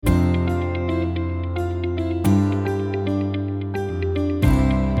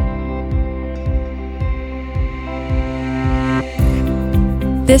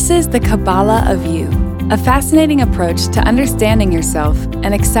This is the Kabbalah of You, a fascinating approach to understanding yourself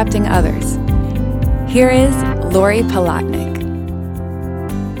and accepting others. Here is Lori Palatnik.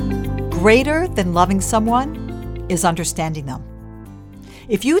 Greater than loving someone is understanding them.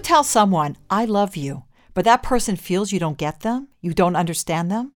 If you tell someone, I love you, but that person feels you don't get them, you don't understand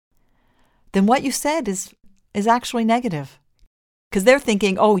them, then what you said is actually negative. Because they're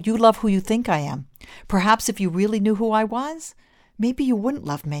thinking, oh, you love who you think I am. Perhaps if you really knew who I was, maybe you wouldn't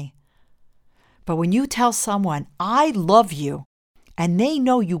love me. But when you tell someone, I love you, and they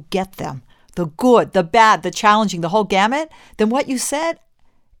know you get them, the good, the bad, the challenging, the whole gamut, then what you said,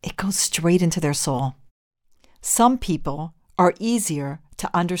 it goes straight into their soul. Some people are easier to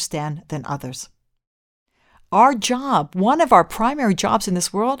understand than others. Our job, one of our primary jobs in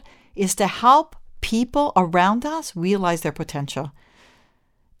this world, is to help people around us realize their potential.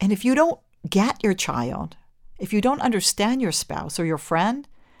 And if you don't get your child, if you don't understand your spouse or your friend,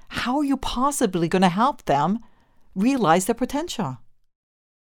 how are you possibly going to help them realize their potential?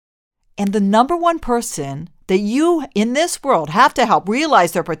 And the number one person that you in this world have to help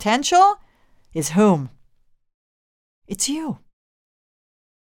realize their potential is whom? It's you.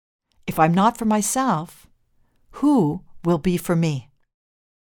 If I'm not for myself, who will be for me?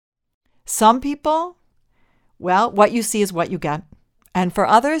 Some people, well, what you see is what you get. And for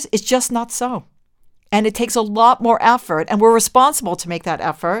others, it's just not so. And it takes a lot more effort, and we're responsible to make that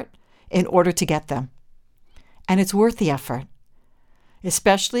effort in order to get them. And it's worth the effort,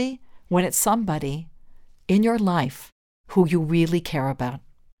 especially when it's somebody in your life who you really care about.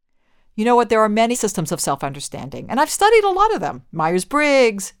 You know what? There are many systems of self-understanding, and I've studied a lot of them.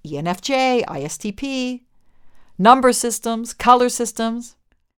 Myers-Briggs, ENFJ, ISTP, number systems, color systems.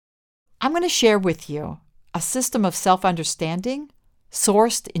 I'm going to share with you a system of self-understanding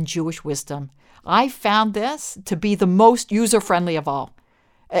sourced in Jewish wisdom. I found this to be the most user-friendly of all.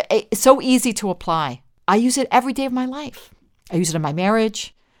 It's so easy to apply. I use it every day of my life. I use it in my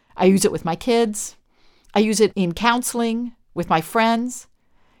marriage. I use it with my kids. I use it in counseling with my friends.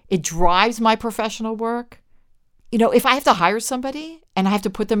 It drives my professional work. You know, if I have to hire somebody and I have to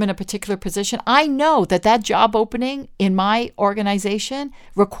put them in a particular position, I know that job opening in my organization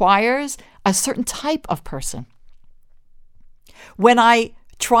requires a certain type of person. When I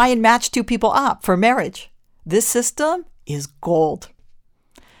try and match two people up for marriage, this system is gold.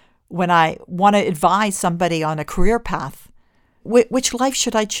 When I want to advise somebody on a career path, which life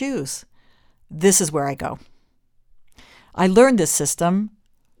should I choose? This is where I go. I learned this system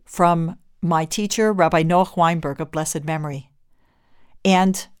from my teacher, Rabbi Noach Weinberg of blessed memory.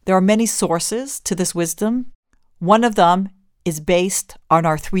 And there are many sources to this wisdom. One of them is based on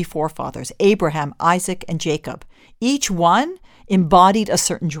our three forefathers, Abraham, Isaac, and Jacob. Each one embodied a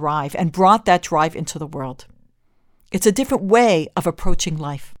certain drive and brought that drive into the world. It's a different way of approaching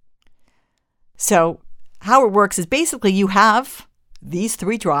life. So how it works is basically you have these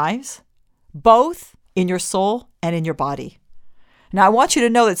three drives, both in your soul and in your body. Now, I want you to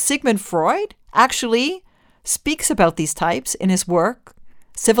know that Sigmund Freud actually speaks about these types in his work,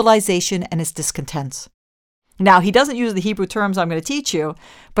 Civilization and Its Discontents. Now, he doesn't use the Hebrew terms I'm going to teach you,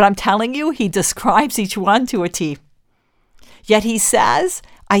 but I'm telling you, he describes each one to a T. Yet he says,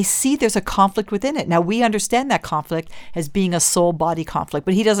 I see there's a conflict within it. Now, we understand that conflict as being a soul-body conflict,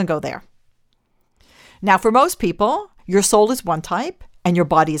 but he doesn't go there. Now, for most people, your soul is one type and your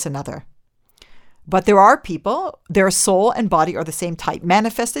body is another. But there are people, their soul and body are the same type,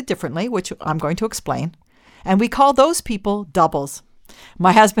 manifested differently, which I'm going to explain. And we call those people doubles.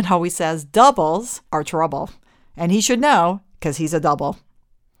 My husband always says doubles are trouble. And he should know because he's a double.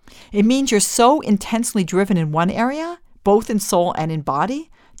 It means you're so intensely driven in one area, both in soul and in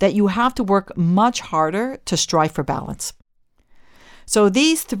body, that you have to work much harder to strive for balance. So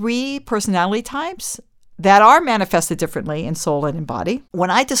these three personality types that are manifested differently in soul and in body,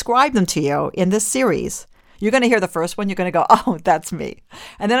 when I describe them to you in this series, you're going to hear the first one, you're going to go, oh, that's me.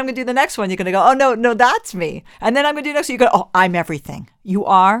 And then I'm going to do the next one, you're going to go, oh, no, that's me. And then I'm going to do the next one, you're going to go, oh, I'm everything. You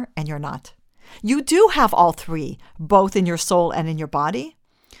are and you're not. You do have all three, both in your soul and in your body,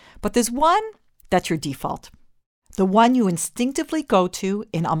 but there's one that's your default. The one you instinctively go to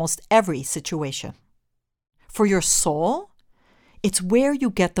in almost every situation. For your soul, it's where you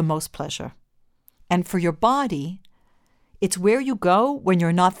get the most pleasure. And for your body, it's where you go when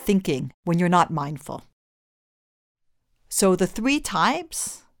you're not thinking, when you're not mindful. So the three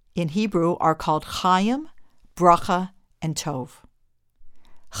types in Hebrew are called Chaim, Bracha, and Tov.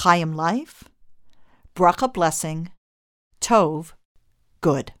 Chaim, life, Bracha, blessing, Tov,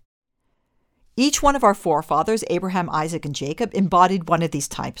 good. Each one of our forefathers, Abraham, Isaac, and Jacob, embodied one of these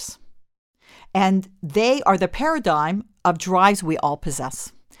types. And they are the paradigm of drives we all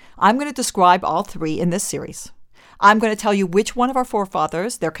possess. I'm going to describe all three in this series. I'm going to tell you which one of our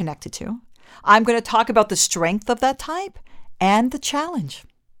forefathers they're connected to. I'm going to talk about the strength of that type and the challenge.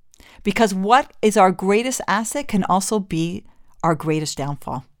 Because what is our greatest asset can also be our greatest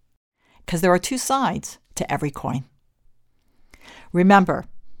downfall. Because there are two sides to every coin. Remember,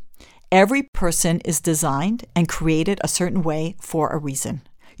 every person is designed and created a certain way for a reason.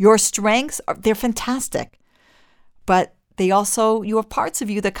 Your strengths, they're fantastic. But you have parts of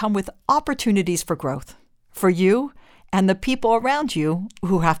you that come with opportunities for growth for you and the people around you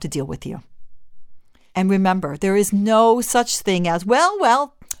who have to deal with you. And remember, there is no such thing as,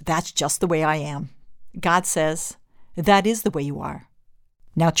 well, that's just the way I am. God says, that is the way you are.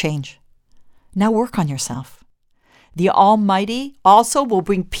 Now change. Now work on yourself. The Almighty also will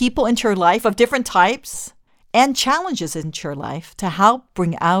bring people into your life of different types and challenges into your life to help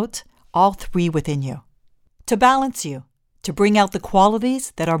bring out all three within you, to balance you, to bring out the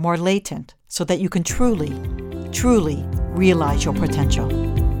qualities that are more latent so that you can truly, truly realize your potential.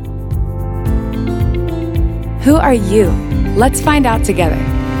 Who are you? Let's find out together.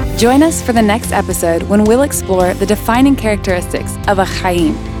 Join us for the next episode when we'll explore the defining characteristics of a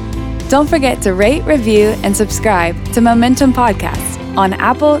Chaim. Don't forget to rate, review, and subscribe to Momentum Podcasts on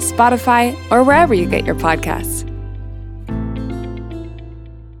Apple, Spotify, or wherever you get your podcasts.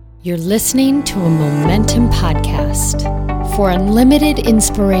 You're listening to a Momentum Podcast. For unlimited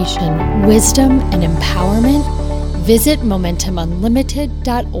inspiration, wisdom, and empowerment, visit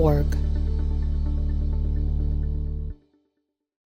MomentumUnlimited.org.